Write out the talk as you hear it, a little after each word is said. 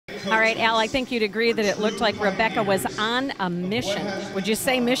All right, Al, I think you'd agree that it looked like Rebecca was on a mission. Would you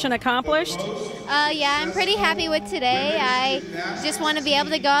say mission accomplished? Yeah, I'm pretty happy with today. I just want to be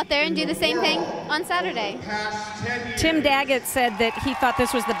able to go out there and do the same thing on Saturday. Tim Daggett said that he thought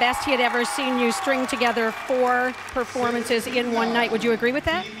this was the best he had ever seen you string together 4 performances in one night. Would you agree with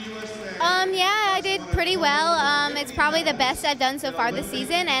that? Yeah, I did pretty well. It's probably the best I've done so far this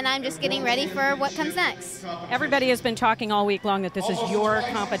season, and I'm just getting ready for what comes next. Everybody has been talking all week long that this is your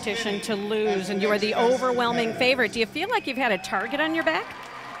competition to lose, and you are the overwhelming favorite. Do you feel like you've had a target on your back?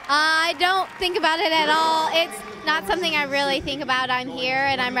 I don't think about it at all. It's not something I really think about. I'm here,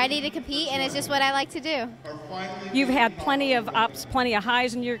 and I'm ready to compete, and it's just what I like to do. You've had plenty of ups, plenty of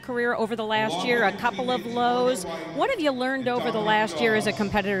highs in your career over the last year, a couple of lows. What have you learned over the last year as a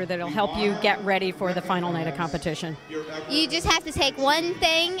competitor that will help you get ready for the final night of competition? You just have to take one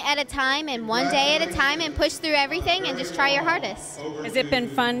thing at a time and one day at a time and push through everything and just try your hardest. Has it been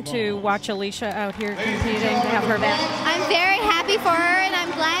fun to watch Alicia out here competing, to have her back? I'm very happy for her, and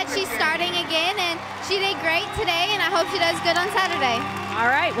I'm glad she's starting again, and she did great today, and I hope she does good on Saturday. All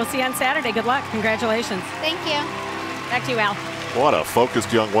right, we'll see you on Saturday. Good luck. Congratulations. Thank you. Back to you, Al. What a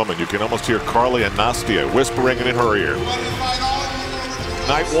focused young woman. You can almost hear Carly and Nastia whispering in her ear.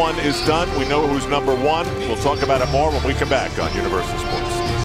 Night 1 is done. We know who's number 1. We'll talk about it more when we come back on Universal Sports.